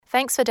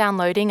Thanks for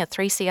downloading a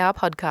 3CR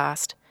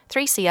podcast.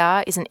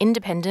 3CR is an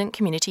independent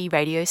community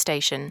radio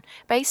station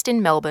based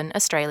in Melbourne,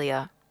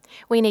 Australia.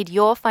 We need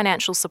your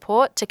financial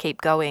support to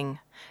keep going.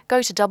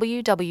 Go to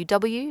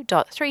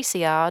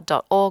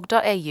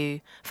www.3cr.org.au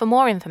for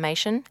more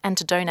information and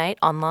to donate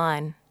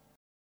online.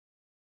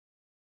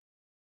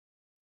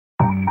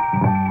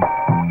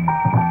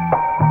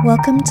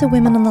 Welcome to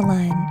Women on the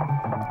Line,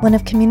 one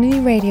of Community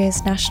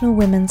Radio's national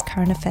women's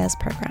current affairs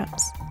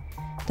programs.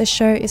 The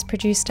show is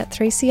produced at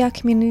 3CR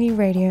Community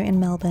Radio in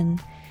Melbourne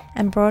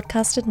and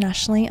broadcasted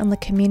nationally on the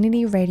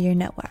Community Radio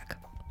Network.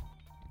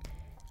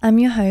 I'm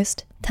your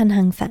host, Tan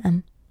Hang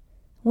Pham.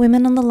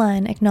 Women on the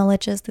Line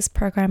acknowledges this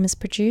program is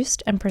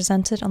produced and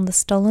presented on the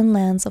stolen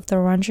lands of the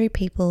Wurundjeri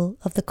people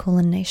of the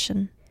Kulin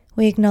Nation.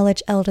 We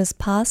acknowledge elders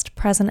past,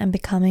 present and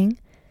becoming,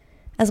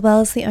 as well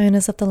as the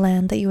owners of the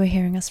land that you are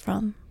hearing us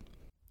from.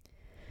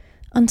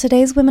 On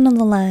today's Women on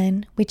the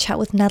Line, we chat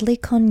with Natalie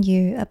Con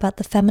Yu about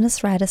the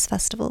Feminist Writers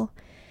Festival,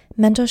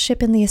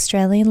 mentorship in the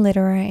Australian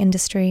literary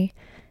industry,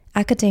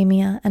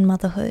 academia and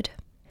motherhood.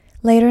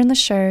 Later in the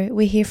show,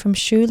 we hear from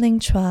Shu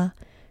Ling Chua,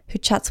 who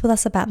chats with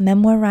us about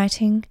memoir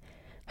writing,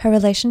 her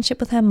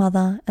relationship with her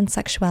mother and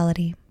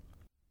sexuality.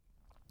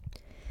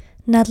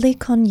 Natalie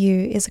Con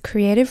Yu is a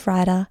creative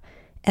writer,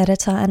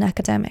 editor and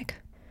academic.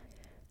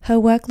 Her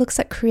work looks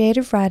at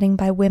creative writing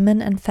by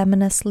women and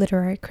feminist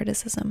literary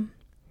criticism.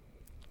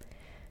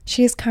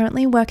 She is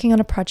currently working on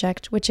a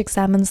project which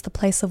examines the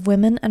place of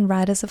women and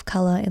writers of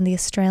colour in the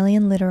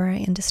Australian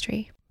literary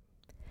industry.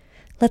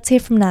 Let's hear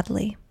from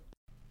Natalie.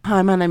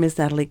 Hi, my name is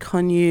Natalie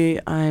Con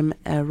Yu. I'm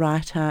a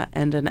writer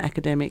and an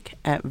academic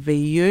at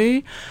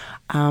VU,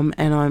 and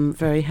I'm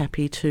very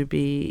happy to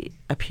be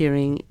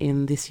appearing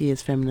in this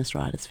year's Feminist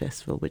Writers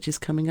Festival, which is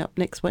coming up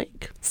next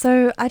week.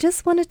 So I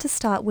just wanted to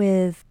start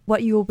with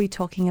what you will be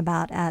talking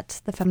about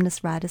at the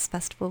Feminist Writers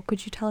Festival.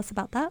 Could you tell us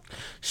about that?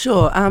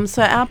 Sure.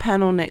 So our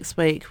panel next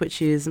week,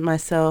 which is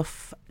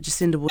myself,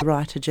 Jacinda Wood,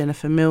 writer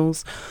Jennifer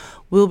Mills,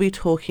 we'll be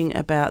talking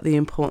about the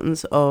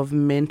importance of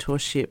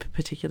mentorship,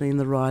 particularly in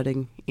the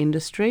writing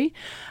industry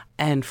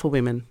and for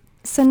women.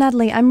 So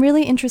Natalie, I'm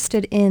really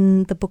interested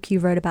in the book you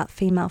wrote about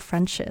female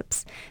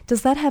friendships.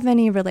 Does that have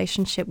any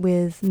relationship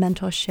with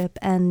mentorship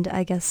and,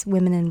 I guess,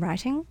 women in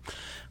writing?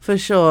 For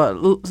sure.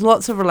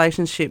 Lots of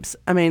relationships.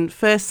 I mean,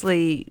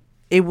 firstly,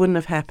 it wouldn't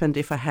have happened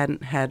if I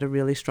hadn't had a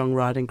really strong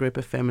writing group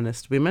of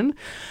feminist women.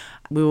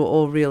 We were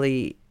all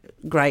really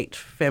great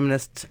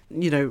feminist,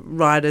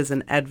 writers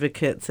and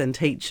advocates and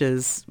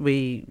teachers.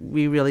 We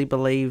really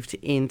believed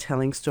in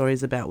telling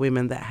stories about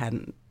women that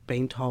hadn't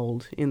been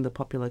told in the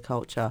popular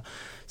culture.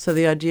 So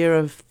the idea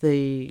of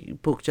the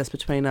book Just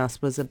Between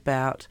Us was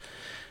about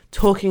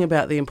talking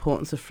about the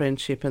importance of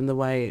friendship and the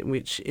way in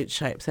which it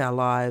shapes our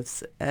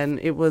lives. And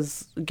it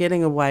was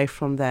getting away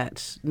from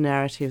that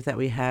narrative that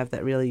we have,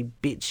 that really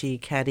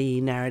bitchy, catty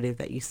narrative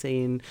that you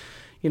see in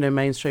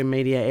mainstream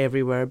media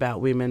everywhere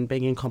about women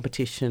being in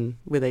competition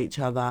with each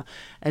other,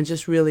 and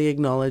just really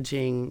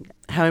acknowledging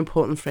how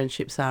important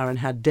friendships are and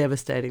how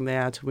devastating they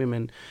are to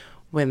women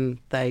when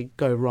they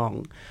go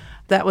wrong.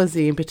 That was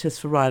the impetus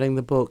for writing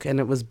the book, and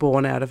it was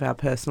born out of our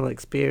personal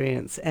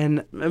experience.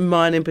 And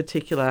mine in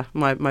particular,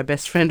 my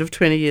best friend of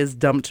 20 years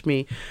dumped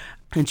me,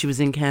 and she was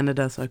in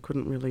Canada, so I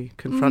couldn't really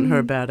confront her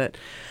about it.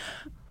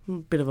 A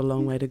bit of a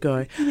long way to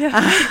go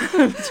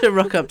to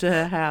rock up to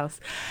her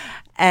house.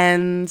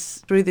 And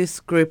through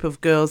this group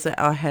of girls that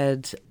I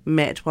had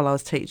met while I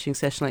was teaching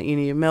session at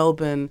Uni of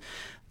Melbourne,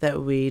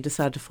 that we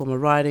decided to form a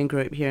writing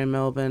group here in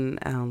Melbourne,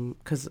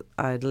 because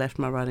I'd left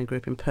my writing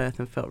group in Perth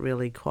and felt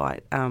really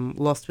quite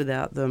lost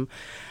without them.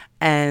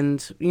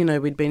 And,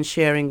 we'd been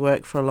sharing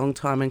work for a long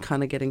time and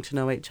kind of getting to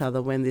know each other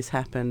when this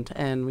happened.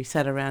 And we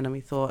sat around and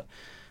we thought,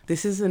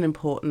 this is an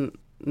important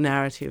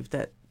narrative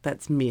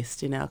that's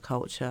missed in our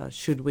culture.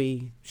 Should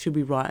we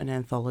write an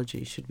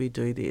anthology? Should we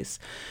do this?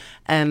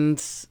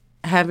 And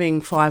having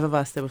five of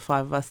us, there were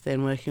five of us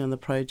then working on the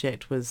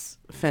project, was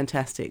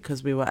fantastic,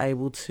 because we were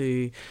able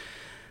to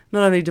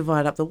not only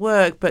divide up the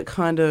work, but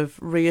kind of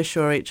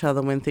reassure each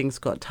other when things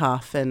got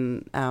tough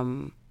and,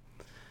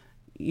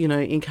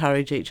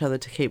 encourage each other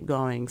to keep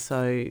going.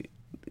 So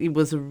it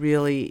was a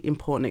really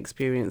important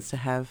experience to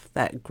have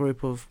that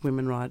group of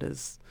women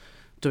writers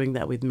doing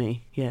that with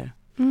me, yeah.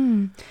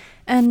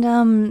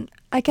 And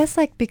I guess,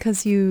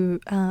 because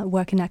you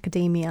work in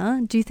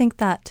academia, do you think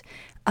that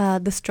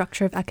the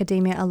structure of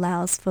academia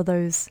allows for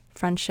those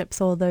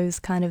friendships or those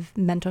kind of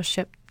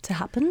mentorship to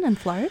happen and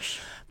flourish?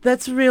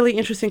 That's a really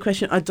interesting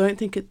question. I don't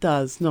think it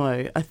does,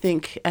 no. I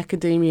think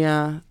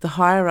academia, the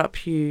higher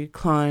up you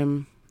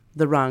climb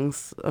the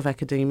rungs of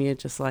academia,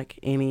 just like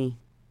any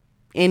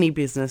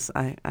business,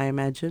 I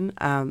imagine,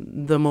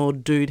 the more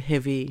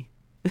dude-heavy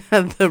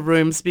the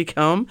rooms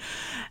become,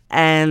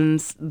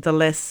 and the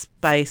less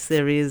space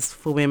there is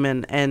for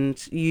women,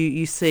 and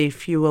you see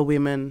fewer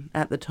women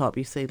at the top.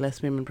 You see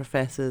less women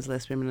professors,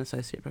 less women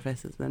associate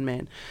professors than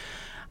men.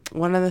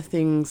 One of the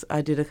things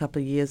I did a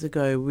couple of years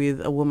ago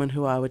with a woman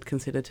who I would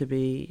consider to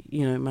be,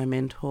 my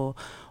mentor,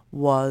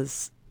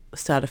 was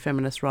start a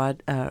feminist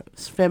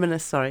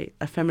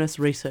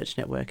research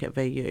network at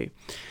VU.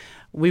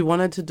 We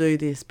wanted to do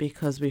this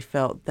because we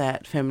felt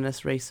that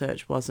feminist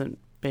research wasn't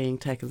being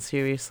taken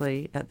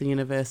seriously at the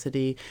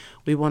university.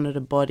 We wanted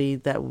a body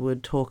that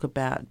would talk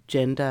about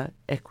gender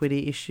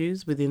equity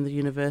issues within the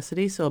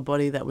university, so a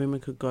body that women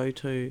could go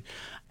to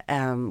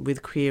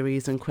with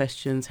queries and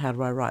questions. How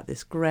do I write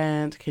this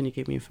grant? Can you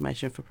give me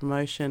information for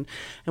promotion?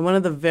 And one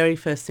of the very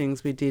first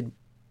things we did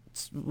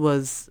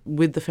was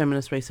with the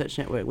Feminist Research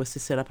Network was to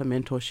set up a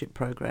mentorship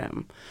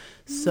program.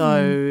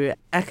 So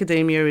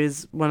academia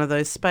is one of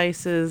those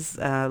spaces,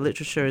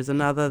 literature is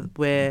another,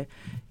 where,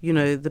 you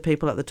know, the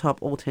people at the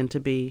top all tend to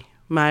be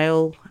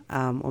male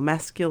or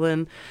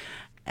masculine,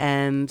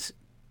 and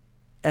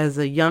as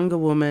a younger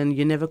woman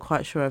you're never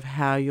quite sure of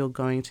how you're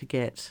going to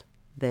get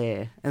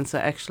there. And so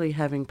actually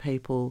having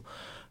people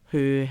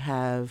who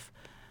have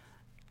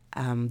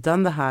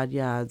done the hard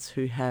yards,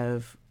 who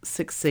have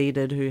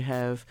succeeded, who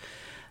have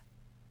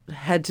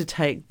had to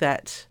take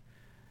that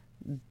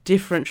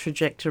different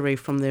trajectory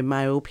from their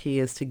male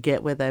peers to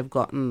get where they've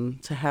gotten,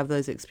 to have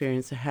those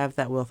experiences, to have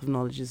that wealth of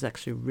knowledge is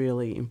actually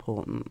really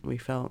important, we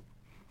felt.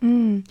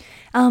 And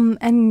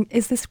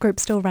is this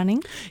group still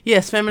running?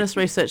 Yes, Feminist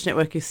Research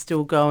Network is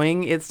still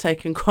going. It's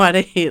taken quite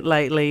a hit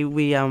lately.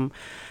 We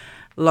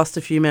lost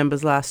a few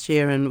members last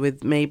year, and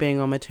with me being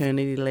on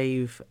maternity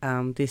leave,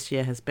 this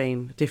year has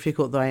been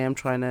difficult, though I am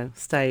trying to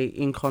stay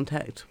in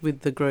contact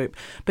with the group.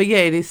 But yeah,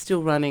 it is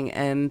still running,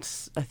 and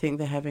I think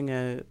they're having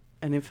an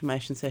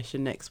information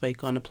session next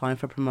week on applying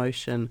for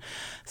promotion.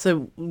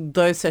 So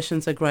those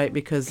sessions are great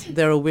because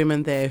there are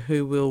women there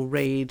who will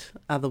read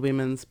other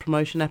women's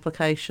promotion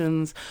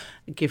applications,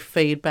 give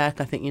feedback.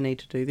 I think you need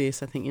to do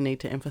this. I think you need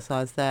to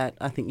emphasise that.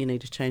 I think you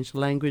need to change the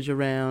language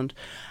around.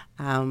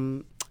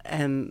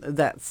 And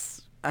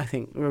that's, I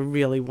think, a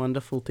really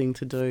wonderful thing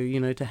to do, you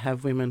know, to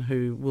have women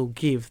who will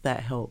give that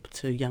help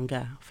to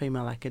younger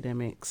female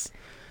academics.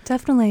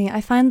 Definitely.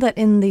 I find that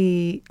in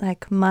the,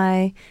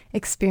 my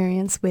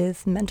experience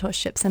with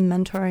mentorships and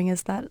mentoring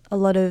is that a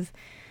lot of,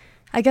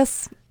 I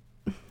guess,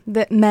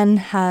 that men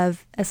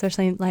have,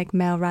 especially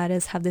male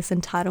writers, have this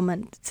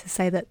entitlement to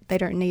say that they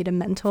don't need a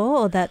mentor,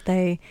 or that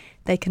they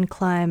can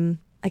climb,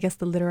 I guess,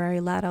 the literary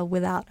ladder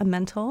without a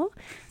mentor.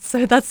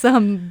 So that's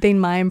been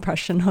my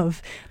impression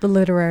of the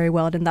literary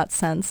world in that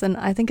sense. And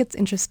I think it's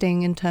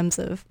interesting in terms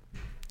of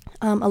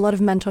a lot of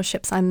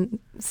mentorships I'm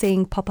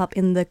seeing pop up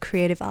in the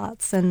creative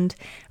arts and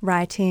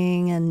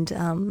writing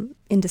and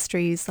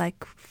industries,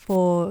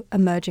 for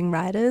emerging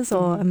writers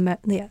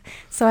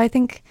So I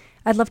think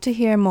I'd love to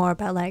hear more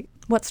about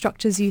what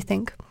structures you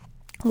think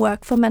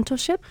work for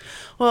mentorship.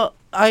 Well,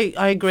 I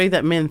agree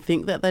that men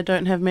think that they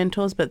don't have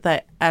mentors, but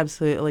they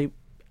absolutely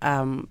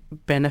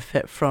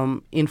benefit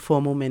from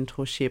informal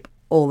mentorship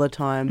all the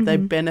time. Mm-hmm. They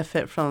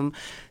benefit from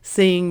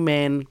seeing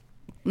men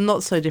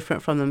not so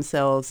different from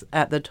themselves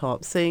at the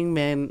top, seeing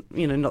men,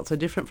 not so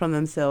different from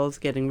themselves,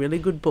 getting really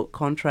good book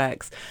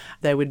contracts.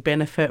 They would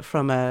benefit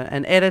from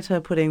an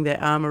editor putting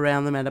their arm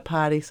around them at a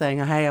party saying,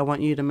 hey, I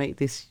want you to meet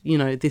this,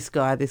 this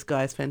guy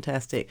is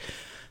fantastic.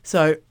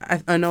 So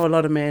I know a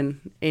lot of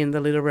men in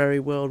the literary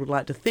world would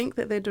like to think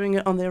that they're doing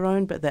it on their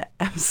own, but they're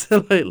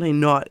absolutely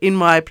not. In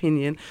my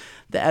opinion,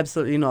 they're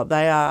absolutely not.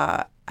 They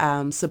are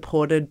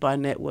supported by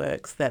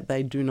networks that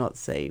they do not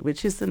see,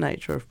 which is the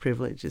nature of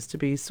privilege, is to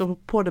be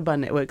supported by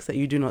networks that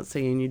you do not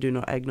see and you do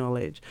not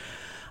acknowledge.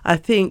 I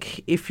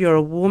think if you're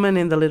a woman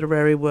in the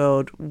literary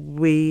world,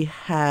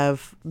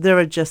 there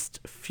are just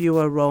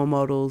fewer role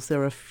models.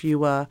 There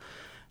are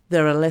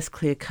less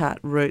clear-cut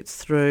routes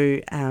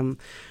through.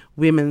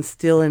 Women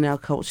still in our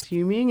culture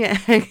fuming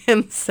and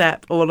can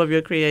sap all of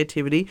your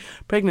creativity.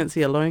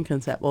 Pregnancy alone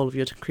can sap all of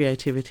your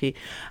creativity.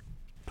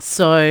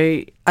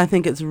 So I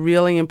think it's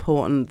really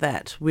important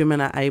that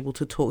women are able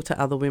to talk to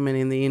other women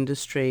in the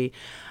industry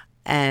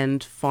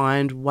and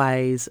find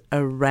ways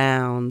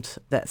around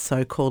that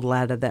so-called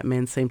ladder that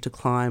men seem to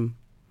climb,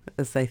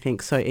 as they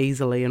think, so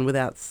easily and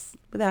without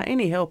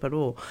any help at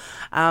all.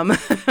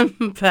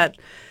 But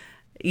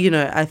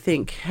I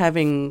think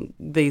having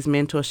these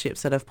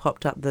mentorships that have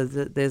popped up,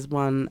 there's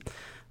one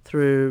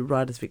through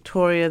Writers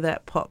Victoria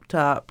that popped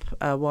up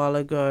a while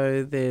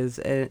ago. There's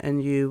a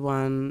new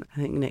one, I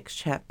think Next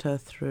Chapter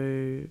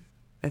through,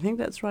 I think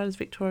that's Writers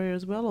Victoria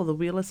as well, or the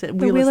Wheeler Centre.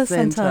 The Wheeler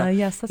Centre,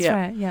 yes, that's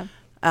right, yeah.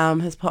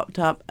 Has popped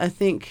up. I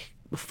think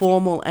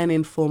formal and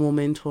informal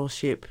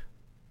mentorship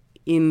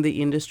in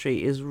the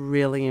industry is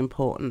really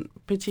important,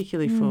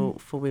 particularly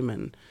for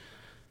women.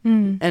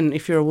 Mm. And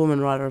if you're a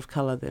woman writer of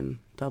colour, then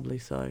doubly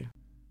so.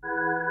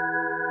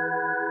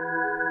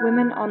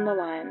 Women on the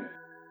Line.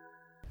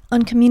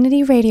 On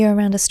community radio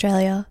around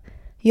Australia,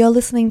 you're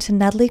listening to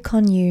Natalie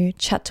Connew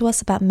chat to us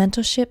about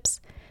mentorships,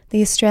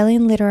 the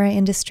Australian literary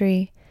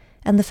industry,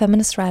 and the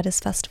Feminist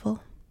Writers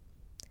Festival.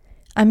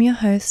 I'm your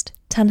host,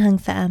 Tan Hung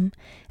Pham,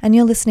 and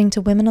you're listening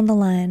to Women on the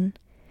Line.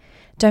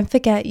 Don't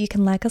forget you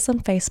can like us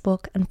on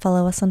Facebook and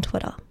follow us on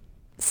Twitter.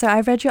 So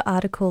I read your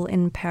article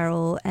in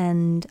Peril,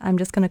 and I'm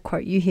just going to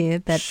quote you here,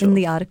 that in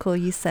the article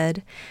you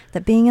said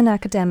that being an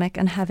academic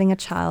and having a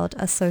child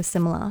are so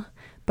similar.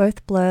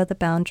 both blur the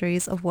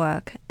boundaries of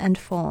work and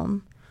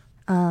form,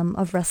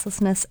 of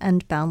restlessness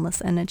and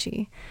boundless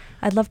energy.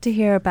 I'd love to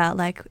hear about,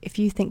 like, if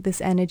you think this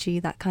energy,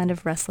 that kind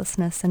of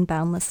restlessness and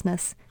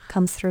boundlessness,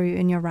 comes through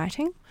in your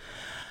writing.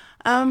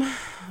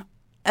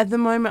 At the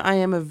moment, I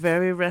am a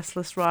very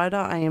restless writer.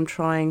 I am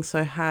trying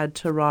so hard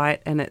to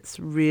write, and it's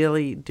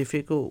really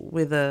difficult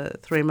with a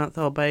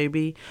 3-month-old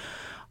baby.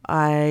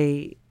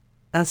 I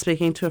was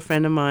speaking to a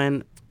friend of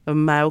mine, a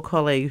male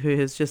colleague, who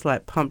has just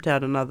like pumped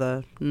out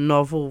another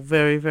novel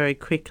very, very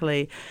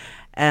quickly,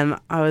 and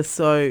I was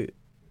so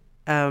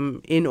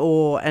in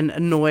awe and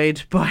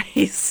annoyed by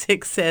his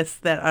success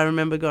that I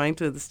remember going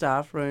to the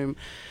staff room.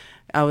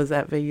 I was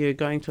at VU,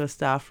 going to a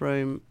staff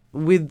room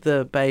with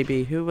the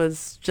baby, who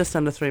was just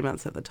under 3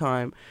 months at the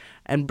time,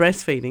 and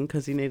breastfeeding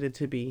because he needed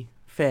to be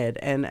fed,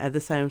 and at the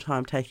same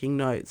time taking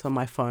notes on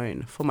my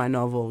phone for my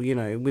novel, you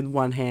know, with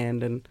one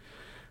hand, and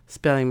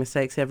spelling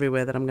mistakes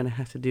everywhere that I'm going to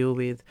have to deal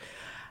with.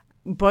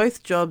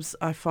 Both jobs,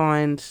 I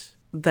find,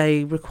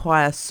 they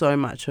require so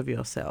much of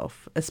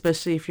yourself,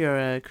 especially if you're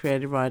a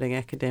creative writing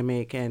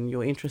academic and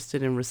you're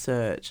interested in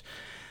research.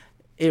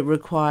 It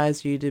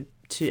requires you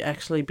to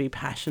actually be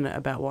passionate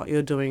about what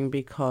you're doing,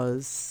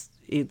 because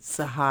it's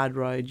a hard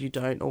road. You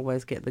don't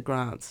always get the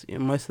grants. You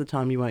know, most of the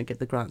time you won't get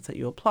the grants that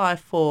you apply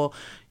for.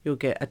 You'll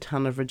get a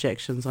ton of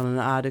rejections on an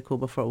article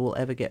before it will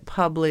ever get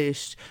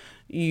published.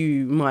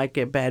 You might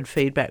get bad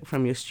feedback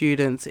from your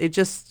students. It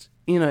just,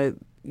 you know,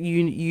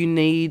 you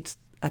need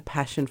a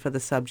passion for the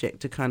subject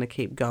to kind of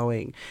keep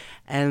going,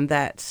 and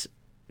that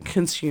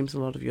consumes a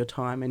lot of your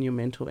time and your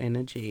mental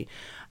energy.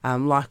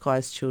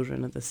 Likewise,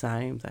 children are the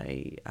same.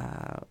 They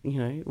are, you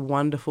know,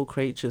 wonderful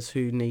creatures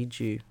who need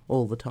you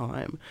all the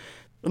time.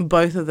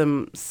 Both of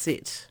them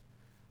sit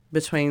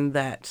between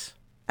that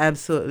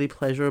absolutely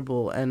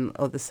pleasurable and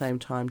at the same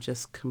time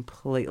just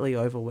completely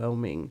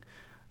overwhelming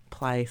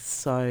place.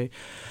 So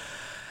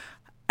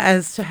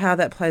as to how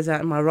that plays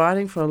out in my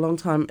writing, for a long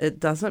time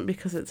it doesn't,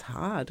 because it's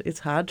hard.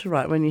 It's hard to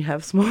write when you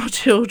have small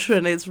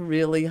children. It's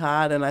really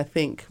hard, and I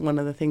think one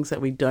of the things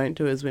that we don't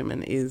do as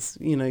women is,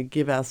 you know,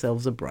 give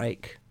ourselves a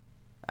break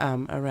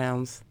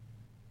around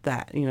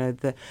that, you know,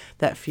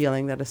 that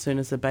feeling that as soon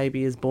as the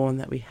baby is born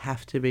that we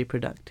have to be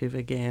productive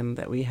again,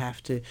 that we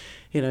have to,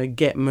 you know,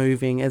 get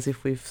moving, as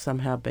if we've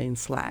somehow been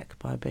slack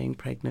by being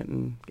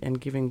pregnant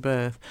and giving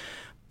birth.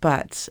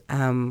 But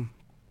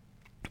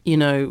you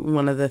know,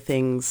 one of the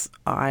things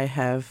I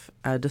have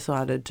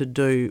decided to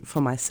do for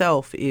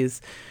myself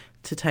is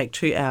to take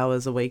 2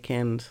 hours a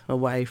weekend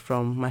away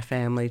from my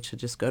family to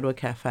just go to a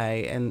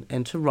cafe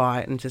and to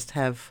write and just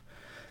have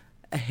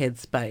a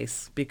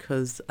headspace,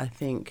 because I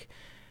think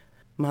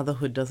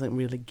motherhood doesn't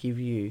really give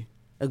you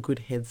a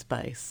good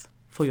headspace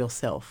for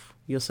yourself.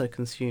 You're so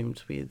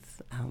consumed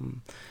with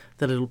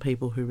the little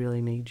people who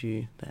really need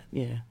you that,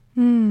 yeah.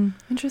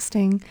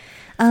 Interesting.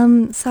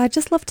 So I'd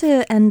just love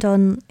to end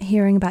on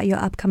hearing about your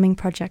upcoming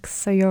projects.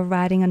 So you're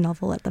writing a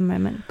novel at the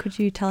moment. Could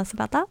you tell us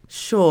about that?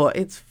 Sure.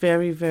 It's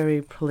very,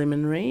 very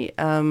preliminary.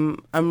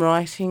 I'm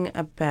writing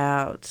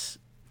about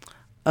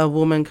a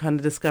woman kind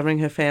of discovering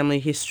her family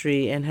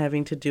history and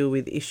having to deal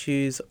with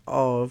issues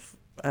of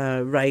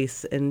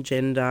race and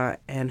gender,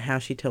 and how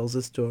she tells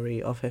the story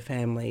of her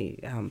family.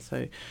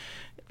 So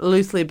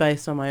loosely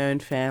based on my own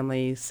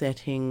family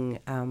setting,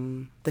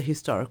 the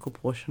historical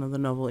portion of the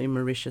novel in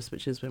Mauritius,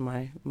 which is where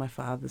my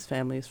father's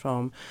family is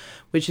from,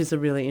 which is a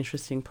really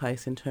interesting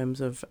place in terms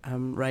of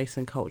race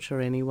and culture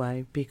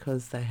anyway,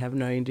 because they have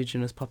no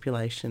Indigenous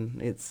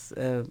population. It's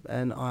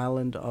an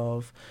island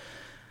of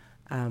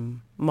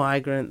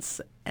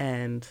migrants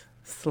and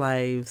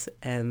slaves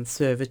and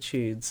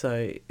servitude.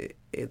 So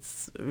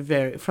it's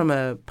very, from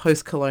a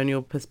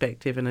post-colonial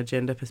perspective and a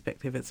gender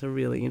perspective, it's a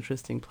really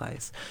interesting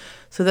place.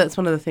 So that's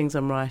one of the things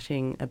I'm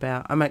writing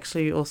about. I'm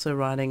actually also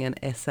writing an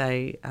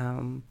essay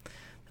that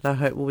I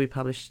hope will be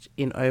published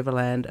in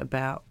Overland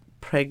about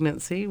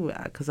pregnancy,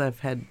 because I've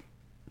had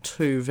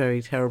 2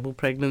 very terrible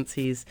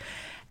pregnancies,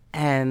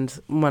 and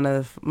one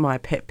of my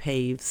pet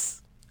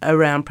peeves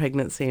around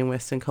pregnancy in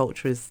Western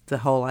culture is the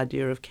whole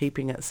idea of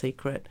keeping it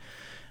secret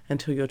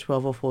until you're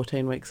 12 or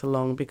 14 weeks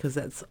along, because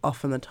that's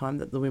often the time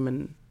that the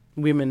women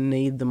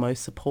need the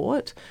most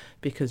support,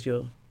 because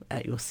you're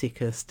at your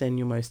sickest and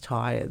you're most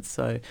tired.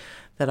 So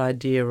that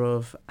idea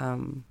of,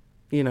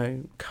 you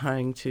know,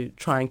 trying to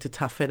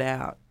tough it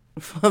out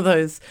for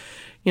those,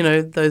 you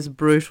know, those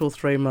brutal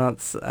 3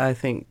 months, I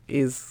think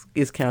is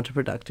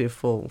counterproductive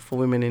for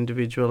women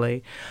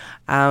individually.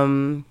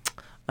 I'm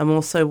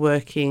also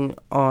working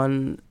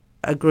on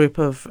a group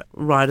of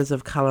writers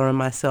of colour and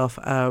myself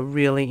are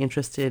really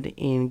interested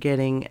in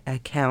getting a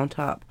count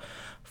up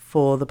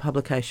for the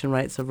publication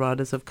rates of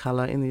writers of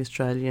colour in the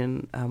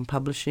Australian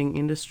publishing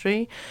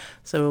industry.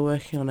 So we're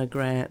working on a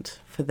grant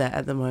for that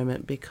at the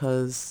moment,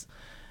 because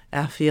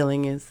our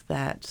feeling is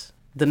that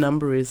the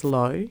number is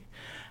low,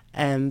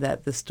 and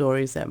that the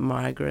stories that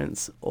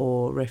migrants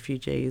or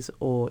refugees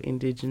or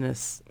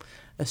Indigenous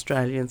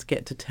Australians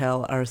get to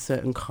tell are a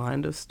certain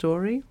kind of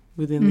story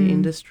within the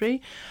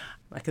industry.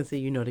 I can see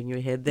you nodding your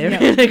head there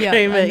Yep, in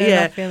agreement. I know Yeah.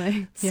 that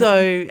feeling. Yep.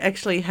 So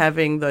actually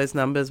having those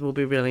numbers will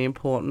be really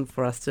important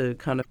for us to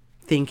kind of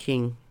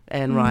thinking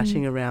and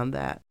writing around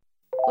that.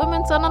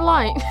 Women's on the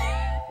line.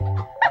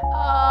 Oh,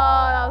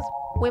 that was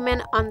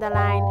Women on the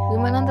line.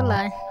 women on the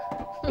line.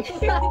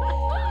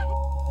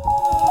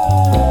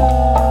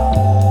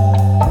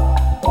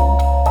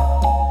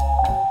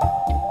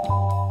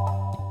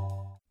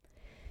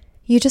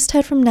 You just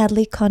heard from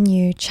Natalie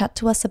Conyu chat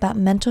to us about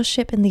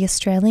mentorship in the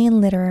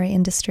Australian literary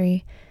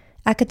industry,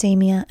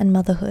 academia and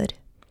motherhood.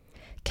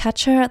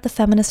 Catch her at the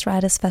Feminist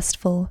Writers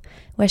Festival,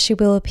 where she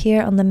will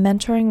appear on the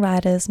Mentoring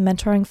Writers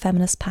Mentoring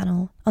Feminist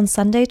panel on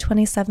Sunday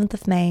 27th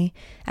of May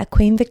at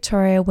Queen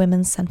Victoria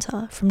Women's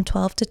Centre from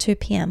 12 to 2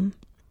 p.m.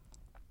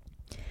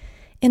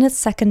 In its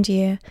second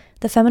year,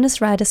 the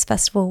Feminist Writers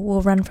Festival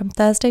will run from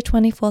Thursday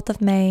 24th of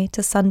May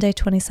to Sunday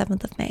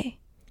 27th of May.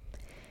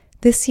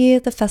 This year,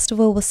 the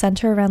festival will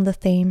centre around the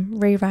theme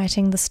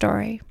Rewriting the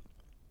Story.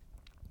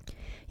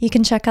 You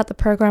can check out the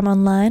program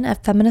online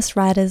at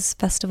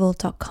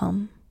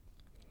feministwritersfestival.com.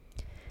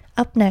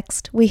 Up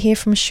next, we hear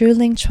from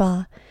Shu-Ling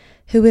Chua,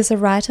 who is a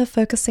writer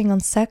focusing on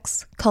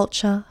sex,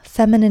 culture,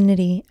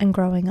 femininity, and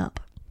growing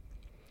up.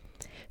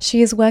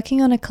 She is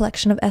working on a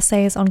collection of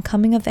essays on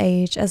coming of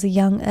age as a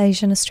young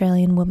Asian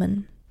Australian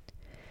woman.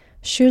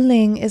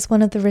 Shu-Ling is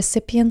one of the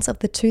recipients of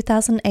the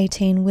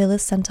 2018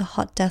 Wheelers Centre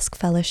Hot Desk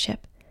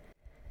Fellowship.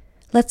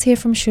 Let's hear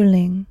from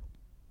Shu-Ling.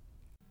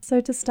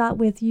 So to start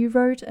with, you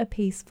wrote a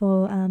piece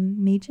for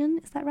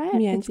Mianjin, is that right?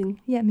 Mianjin.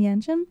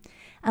 Mianjin.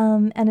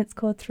 And it's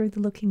called Through the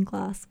Looking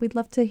Glass. We'd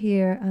love to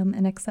hear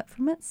an excerpt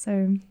from it,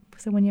 so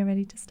when you're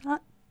ready to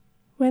start.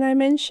 When I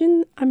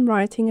mention I'm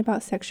writing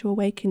about sexual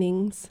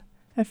awakenings,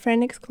 a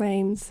friend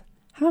exclaims,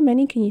 "How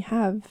many can you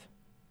have?"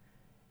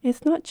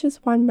 It's not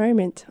just one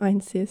moment, I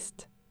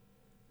insist,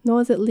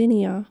 nor is it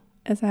linear,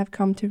 as I have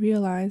come to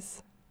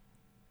realize.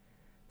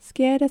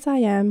 Scared as I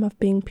am of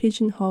being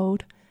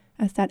pigeonholed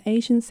as that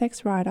Asian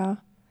sex writer,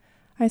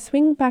 I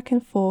swing back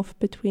and forth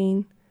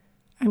between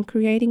I'm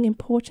creating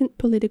important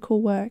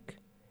political work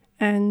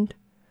and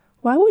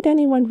why would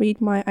anyone read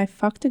my I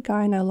fucked a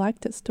guy and I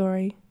liked it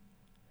story?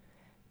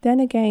 Then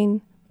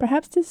again,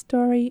 perhaps this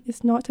story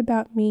is not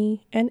about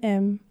me and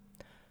M,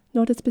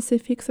 nor the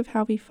specifics of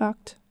how we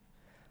fucked,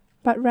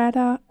 but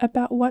rather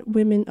about what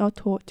women are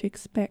taught to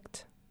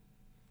expect.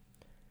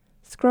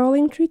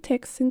 Scrolling through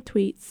texts and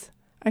tweets,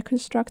 I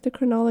construct a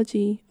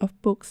chronology of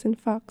books and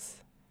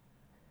fucks.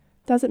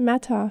 Does it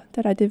matter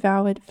that I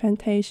devoured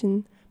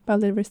Fantasian by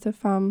Larissa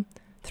Pham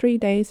 3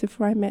 days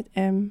before I met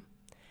M,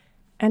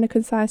 and a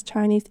concise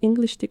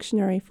Chinese-English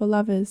dictionary for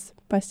lovers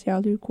by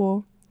Xiaolu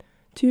Guo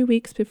 2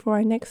 weeks before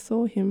I next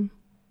saw him?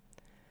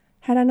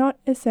 Had I not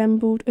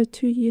assembled a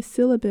 2-year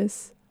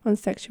syllabus on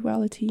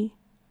sexuality?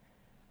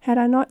 Had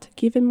I not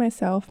given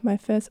myself my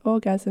first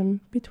orgasm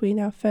between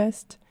our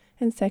first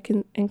and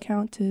second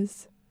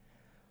encounters?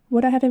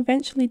 Would I have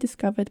eventually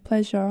discovered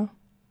pleasure?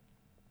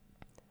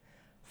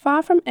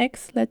 Far from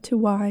X led to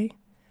Y,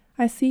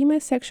 I see my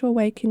sexual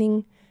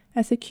awakening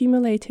as a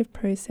cumulative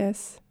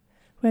process,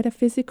 where the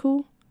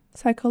physical,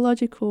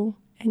 psychological,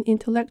 and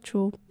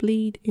intellectual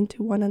bleed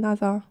into one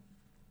another.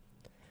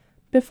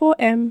 Before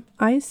M,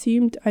 I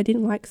assumed I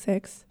didn't like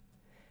sex.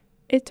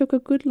 It took a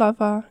good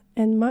lover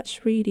and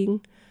much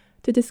reading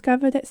to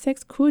discover that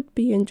sex could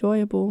be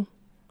enjoyable.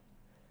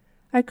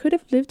 I could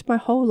have lived my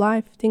whole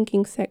life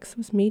thinking sex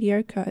was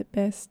mediocre at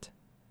best.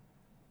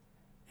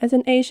 As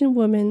an Asian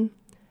woman,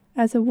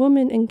 as a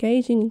woman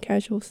engaging in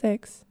casual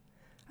sex,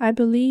 I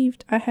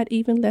believed I had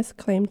even less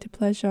claim to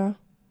pleasure.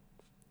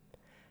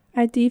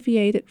 I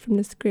deviated from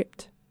the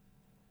script.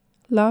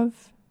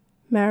 Love,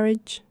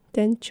 marriage,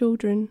 then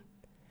children,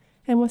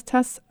 and was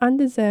thus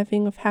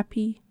undeserving of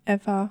happy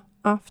ever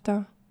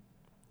after.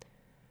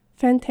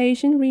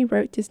 Fantasian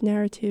rewrote this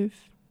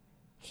narrative.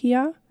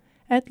 Here,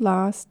 at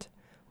last,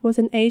 was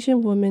an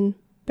Asian woman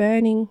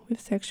burning with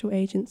sexual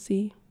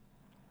agency.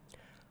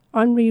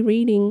 On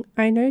rereading,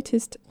 I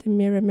noticed the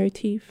mirror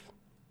motif.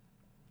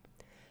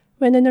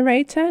 When the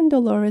narrator and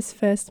Dolores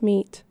first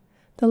meet,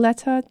 the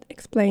latter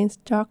explains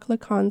Jacques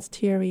Lacan's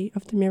theory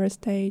of the mirror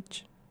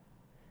stage.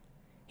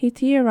 He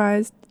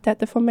theorized that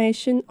the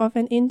formation of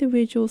an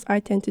individual's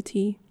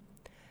identity,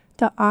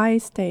 the I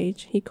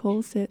stage he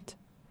calls it,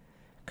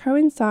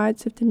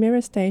 coincides with the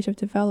mirror stage of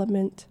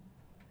development.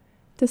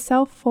 The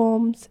self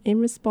forms in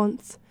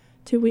response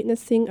to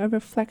witnessing a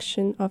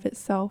reflection of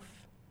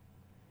itself.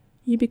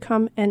 You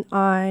become an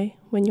I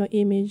when you're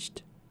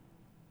imaged.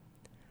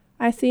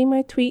 I see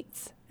my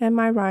tweets and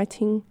my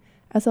writing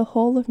as a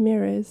hall of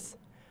mirrors,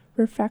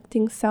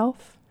 refracting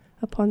self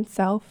upon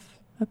self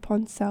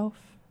upon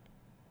self.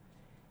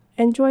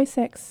 Enjoy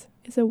sex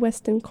is a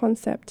Western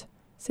concept,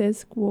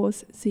 says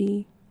Guo's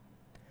Z.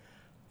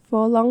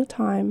 For a long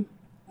time,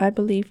 I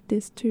believed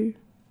this too.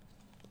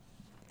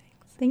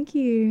 Thank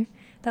you.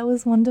 That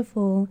was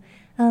wonderful.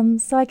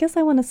 So I guess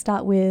I want to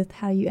start with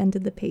how you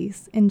ended the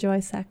piece. Enjoy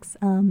sex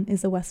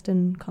is a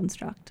Western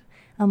construct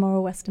or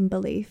a Western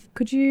belief.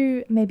 Could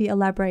you maybe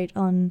elaborate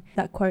on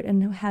that quote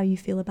and how you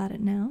feel about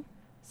it now?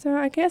 So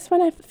I guess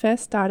when I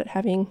first started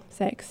having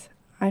sex,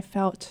 I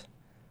felt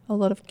a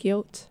lot of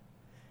guilt.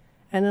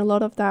 And a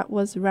lot of that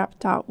was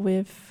wrapped up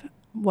with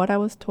what I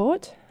was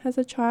taught as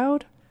a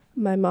child.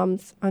 My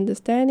mum's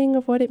understanding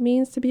of what it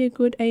means to be a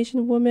good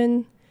Asian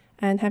woman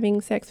and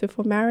having sex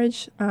before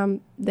marriage,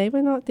 they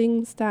were not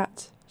things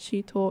that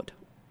she taught.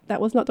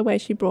 That was not the way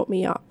she brought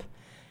me up.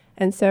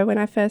 And so when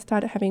I first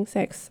started having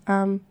sex,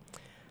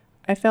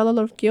 I felt a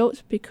lot of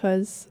guilt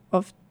because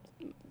of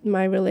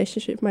my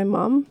relationship with my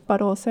mum,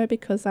 but also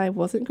because I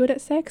wasn't good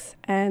at sex.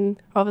 And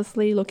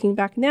obviously looking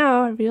back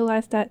now, I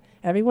realized that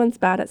everyone's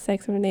bad at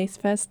sex when they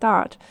first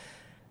start.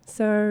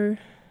 So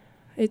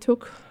it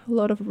took a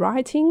lot of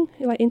writing,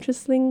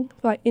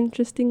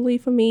 interestingly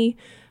for me,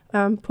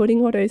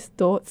 putting all those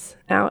thoughts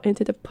out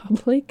into the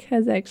public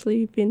has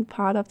actually been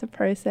part of the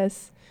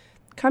process,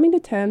 coming to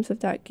terms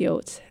with that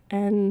guilt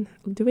and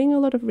doing a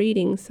lot of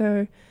reading.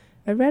 So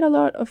I read a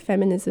lot of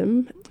feminist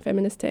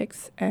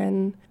texts,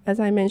 and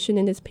as I mentioned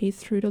in this piece,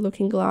 Through the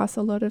Looking Glass,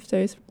 a lot of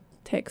those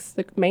texts,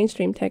 the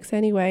mainstream texts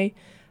anyway,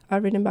 are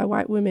written by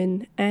white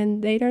women,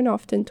 and they don't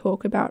often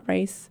talk about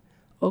race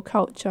or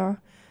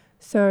culture.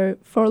 So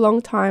for a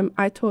long time,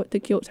 I thought the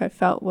guilt I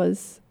felt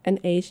was an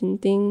Asian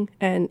thing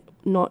and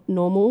not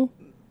normal.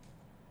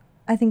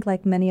 I think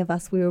like many of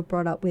us, we were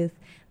brought up with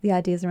the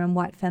ideas around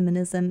white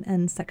feminism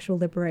and sexual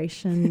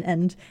liberation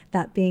and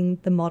that being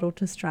the model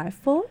to strive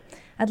for.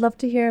 I'd love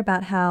to hear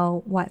about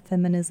how white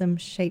feminism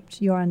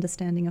shaped your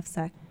understanding of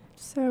sex.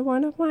 So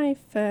one of my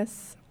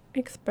first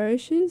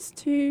exposures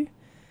to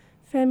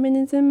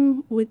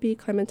feminism would be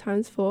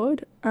Clementine's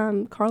Ford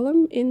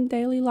column in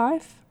Daily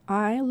Life.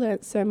 I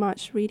learnt so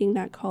much reading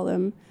that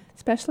column,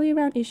 especially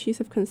around issues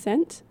of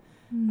consent,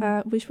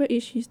 which were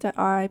issues that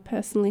I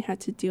personally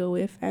had to deal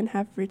with and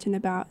have written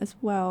about as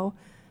well.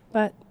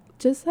 But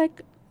just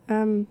like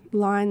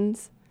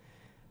lines,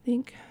 I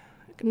think,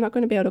 I'm not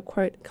going to be able to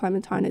quote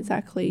Clementine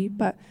exactly,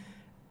 but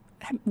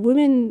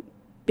women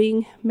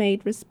being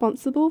made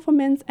responsible for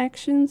men's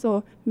actions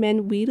or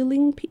men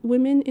wheedling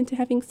women into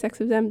having sex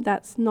with them,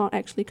 that's not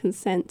actually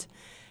consent.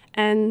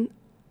 And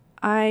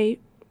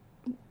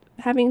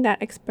having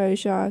that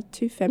exposure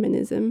to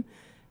feminism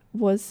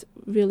was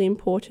really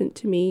important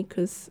to me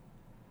because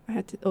I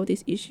had all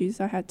these issues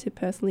I had to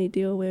personally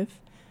deal with.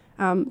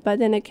 But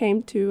then it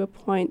came to a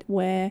point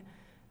where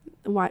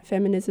white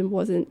feminism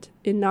wasn't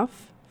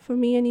enough for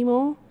me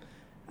anymore.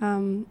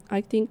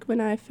 I think when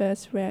I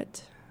first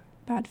read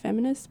Bad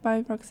Feminist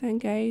by Roxane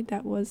Gay,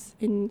 that was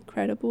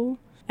incredible.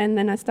 And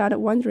then I started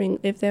wondering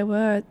if there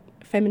were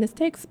feminist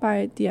texts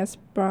by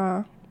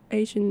diaspora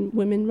Asian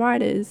women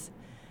writers,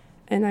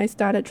 and I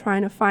started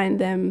trying to find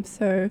them.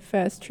 So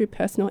first through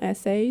personal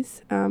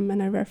essays,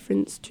 and I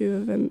referenced two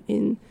of them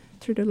in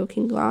Through the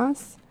Looking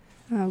Glass.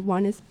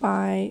 One is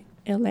by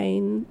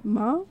Elaine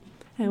Ma,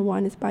 and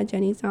one is by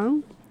Jenny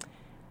Zhang.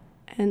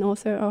 And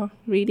also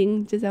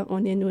reading Giselle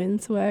Onion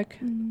Nguyen's work,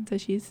 so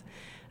she's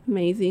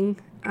amazing.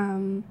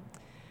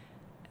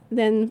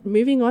 Then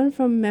moving on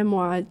from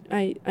memoir,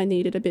 I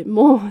needed a bit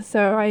more,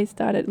 so I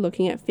started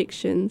looking at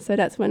fiction. So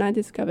that's when I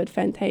discovered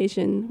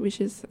Fantasian,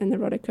 which is an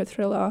erotica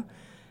thriller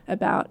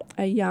about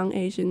a young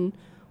Asian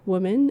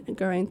woman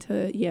going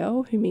to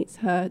Yale who meets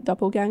her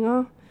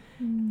doppelganger,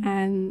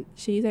 and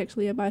she's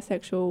actually a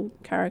bisexual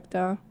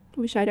character,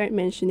 which I don't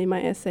mention in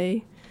my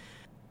essay.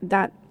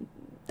 That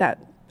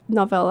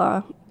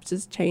novella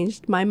just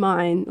changed my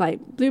mind,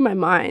 blew my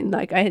mind.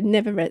 I had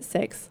never read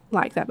sex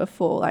like that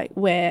before,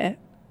 where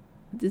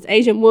this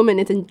Asian woman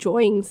is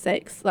enjoying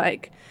sex.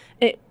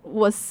 It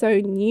was so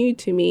new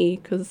to me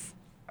because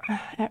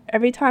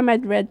every time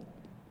I'd read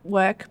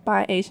work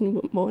by Asian,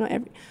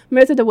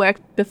 most of the work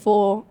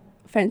before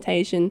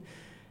Fantasian,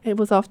 it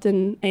was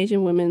often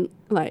Asian women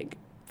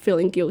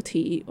feeling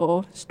guilty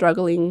or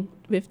struggling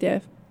with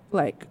their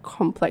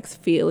complex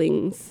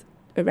feelings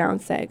around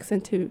sex,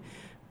 and to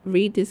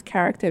read this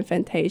character in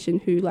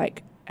Fantasian who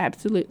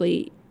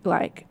absolutely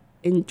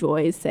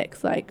enjoys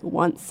sex,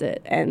 wants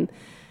it, and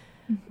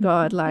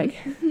God,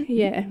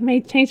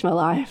 changed my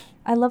life.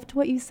 I loved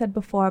what you said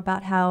before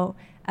about how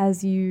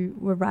as you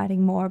were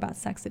writing more about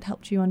sex, it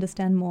helped you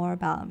understand more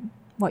about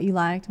what you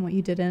liked and what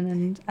you didn't,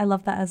 and I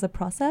love that as a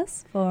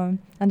process for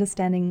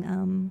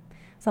understanding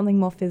something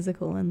more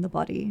physical in the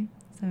body.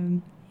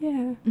 So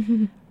yeah.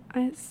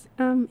 It's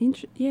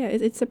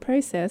a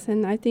process,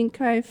 and I think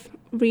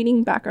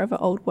reading back over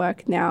old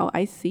work now,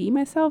 I see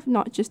myself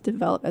not just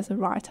develop as a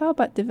writer,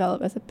 but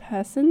develop as a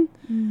person.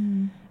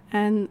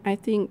 And I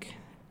think,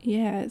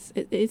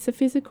 it's a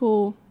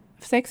physical,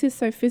 sex is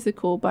so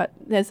physical, but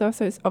there's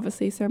also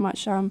obviously so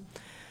much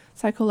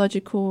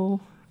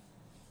psychological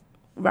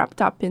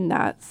wrapped up in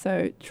that.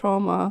 So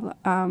trauma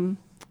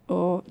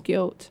or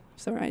guilt.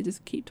 Sorry, I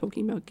just keep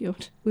talking about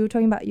guilt. We were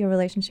talking about your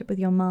relationship with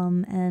your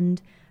mum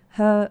and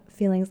her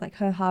feelings,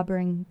 her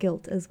harboring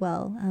guilt as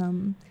well.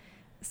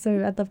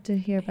 So I'd love to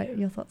hear about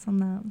your thoughts on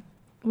that.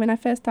 When I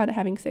first started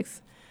having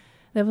sex,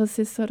 there was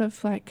this sort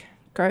of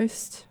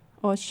ghost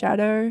or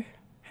shadow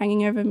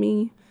hanging over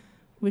me,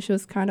 which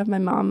was kind of my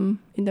mum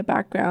in the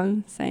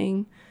background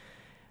saying,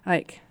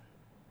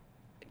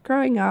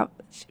 growing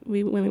up,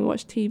 when we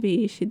watched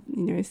TV, she'd,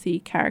 see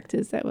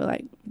characters that were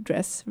like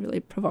dressed really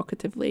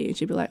provocatively, and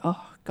she'd be like,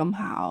 oh, gum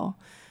hao,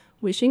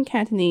 which in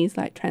Cantonese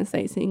like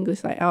translates in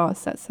English like, oh,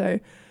 that's so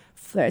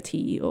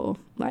flirty or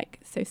like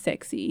so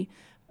sexy.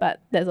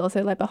 But there's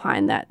also like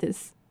behind that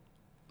this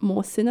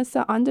more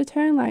sinister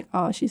undertone, like,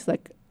 oh, she's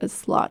like a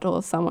slut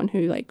or someone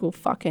who like will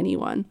fuck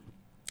anyone.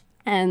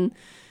 And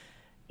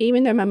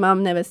even though my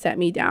mum never sat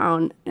me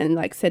down and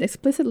like said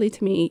explicitly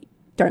to me,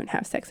 don't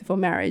have sex before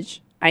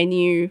marriage, I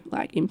knew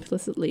like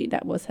implicitly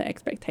that was her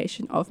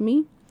expectation of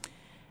me.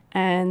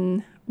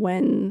 And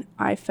when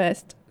I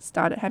first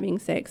started having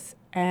sex,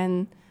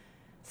 and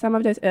some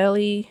of those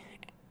early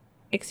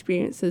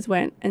experiences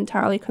weren't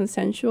entirely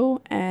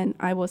consensual and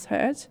I was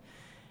hurt,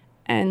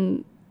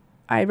 and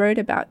I wrote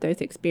about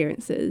those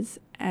experiences,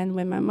 and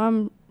when my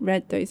mum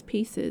read those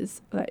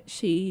pieces, like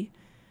she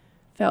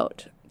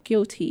felt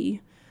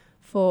guilty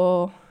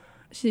for,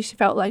 she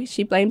felt like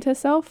she blamed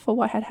herself for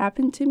what had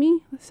happened to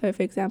me. So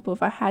for example,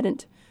 if I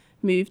hadn't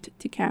moved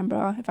to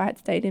Canberra, if I had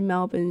stayed in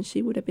Melbourne,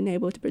 she would have been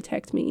able to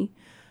protect me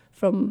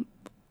from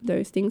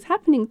those things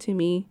happening to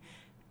me.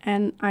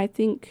 And I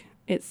think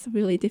it's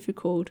really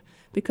difficult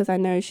because I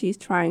know she's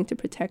trying to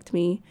protect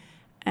me,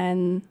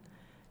 and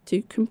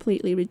to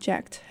completely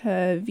reject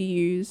her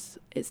views,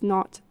 it's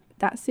not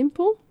that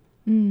simple.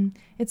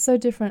 It's so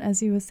different,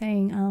 as you were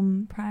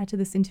saying prior to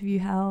this interview,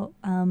 how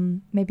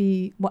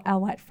maybe what our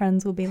white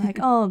friends will be like,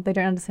 oh, they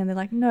don't understand. They're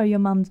like, no, your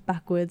mum's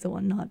backwards or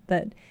whatnot.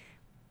 But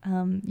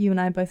you and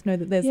I both know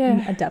that there's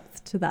a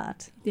depth to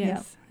that.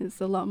 Yes,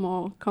 it's a lot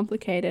more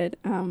complicated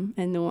and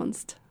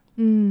nuanced.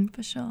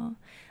 For sure.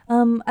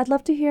 I'd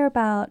love to hear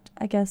about,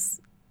 I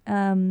guess,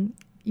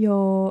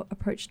 your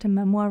approach to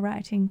memoir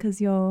writing,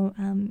 because you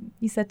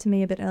said to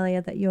me a bit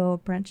earlier that you're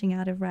branching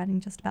out of writing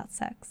just about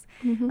sex.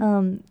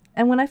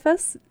 And when I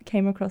first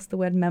came across the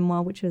word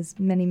memoir, which was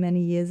many,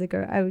 many years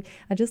ago,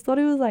 I just thought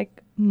it was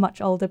like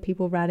much older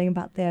people writing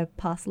about their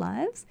past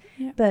lives.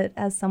 Yep. But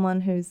as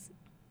someone who's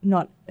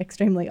not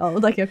extremely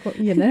old, like I'd love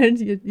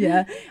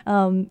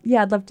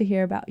to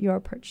hear about your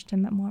approach to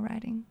memoir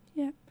writing.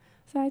 Yeah.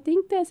 So I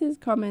think there's this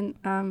common,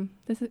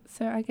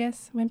 so I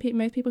guess when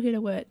most people hear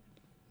the word,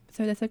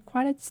 so there's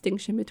quite a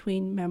distinction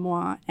between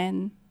memoir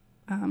and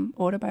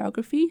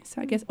autobiography.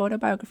 So I guess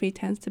autobiography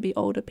tends to be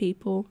older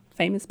people,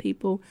 famous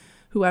people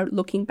who are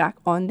looking back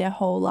on their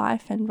whole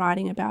life and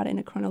writing about it in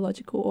a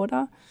chronological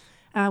order.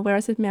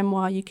 Whereas with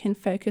memoir, you can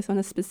focus on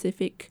a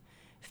specific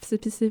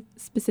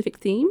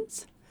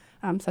themes,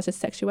 such as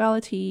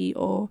sexuality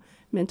or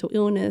mental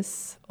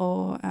illness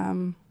or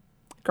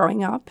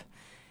growing up,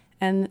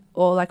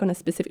 or like on a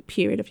specific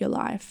period of your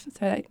life.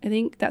 So I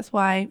think that's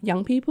why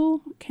young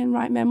people can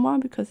write memoir,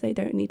 because they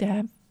don't need to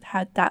have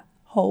had that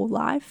whole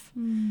life.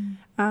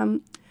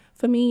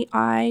 For me,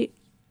 a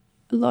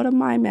lot of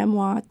my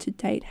memoir to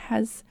date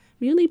has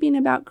really been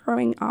about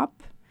growing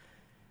up.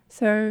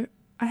 So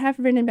I have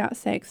written about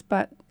sex,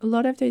 but a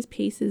lot of those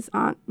pieces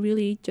aren't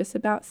really just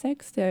about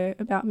sex. They're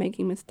about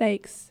making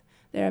mistakes.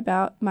 They're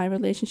about my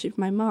relationship with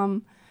my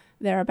mum.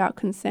 They're about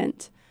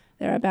consent.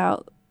 They're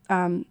about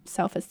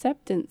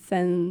self-acceptance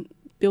and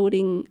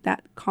building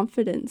that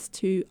confidence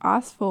to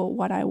ask for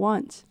what I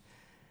want.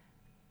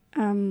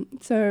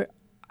 So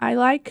I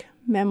like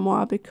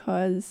memoir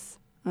because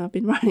I've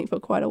been writing for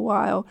quite a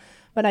while,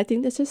 but I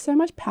think there's just so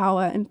much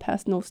power in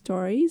personal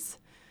stories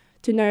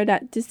to know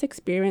that this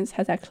experience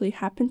has actually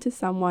happened to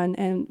someone.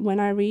 And when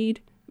I read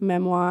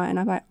memoir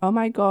and I'm like, oh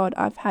my God,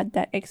 I've had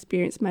that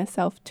experience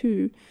myself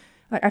too.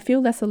 Like I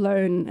feel less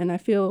alone, and I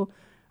feel,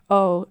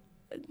 oh,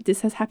 this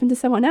has happened to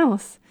someone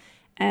else.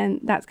 And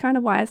that's kind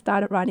of why I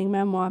started writing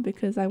memoir,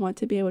 because I want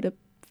to be able to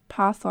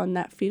pass on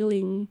that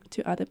feeling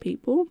to other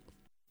people.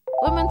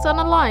 Women's on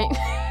the line.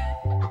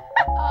 Oh,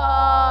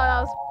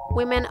 that was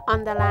Women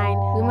on the line.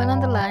 women on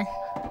the line.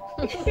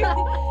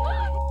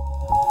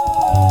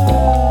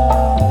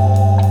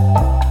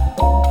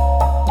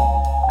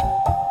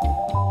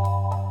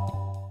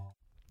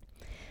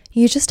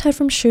 You just heard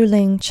from Shu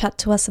Ling chat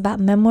to us about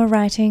memoir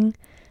writing,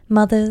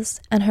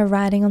 mothers, and her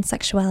writing on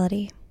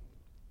sexuality.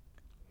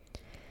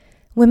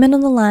 Women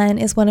on the Line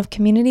is one of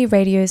Community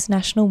Radio's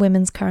national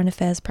women's current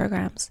affairs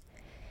programs.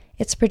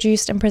 It's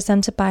produced and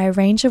presented by a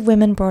range of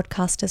women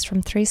broadcasters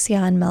from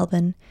 3CR in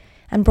Melbourne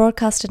and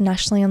broadcasted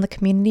nationally on the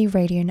Community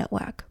Radio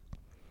Network.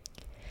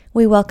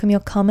 We welcome your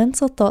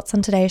comments or thoughts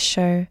on today's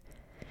show,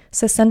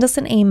 so send us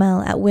an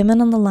email at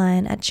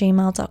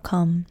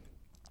womenontheline@gmail.com.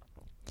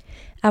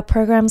 Our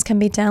programs can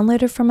be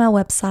downloaded from our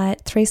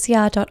website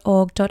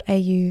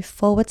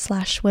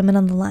 3cr.org.au/Women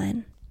on the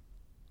Line.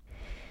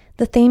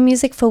 The theme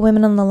music for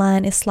Women on the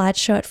Line is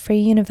Slideshow at Free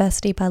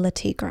University by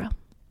Latigra.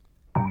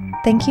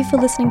 Thank you for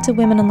listening to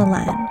Women on the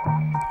Line.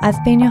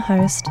 I've been your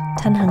host,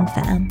 Tan Hung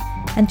Pham,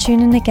 and tune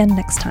in again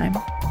next time.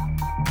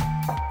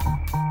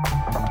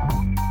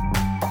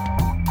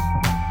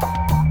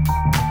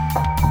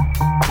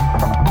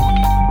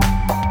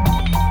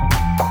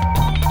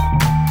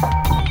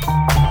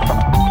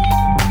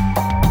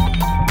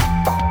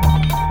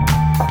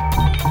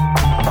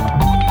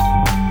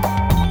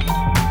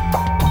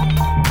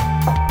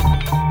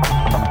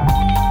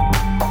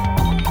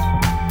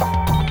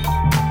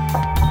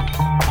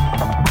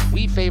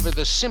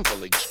 the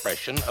simple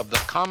expression of the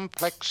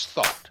complex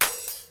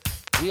thought.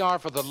 We are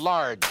for the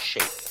large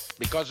shape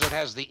because it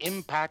has the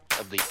impact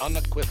of the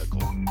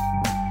unequivocal.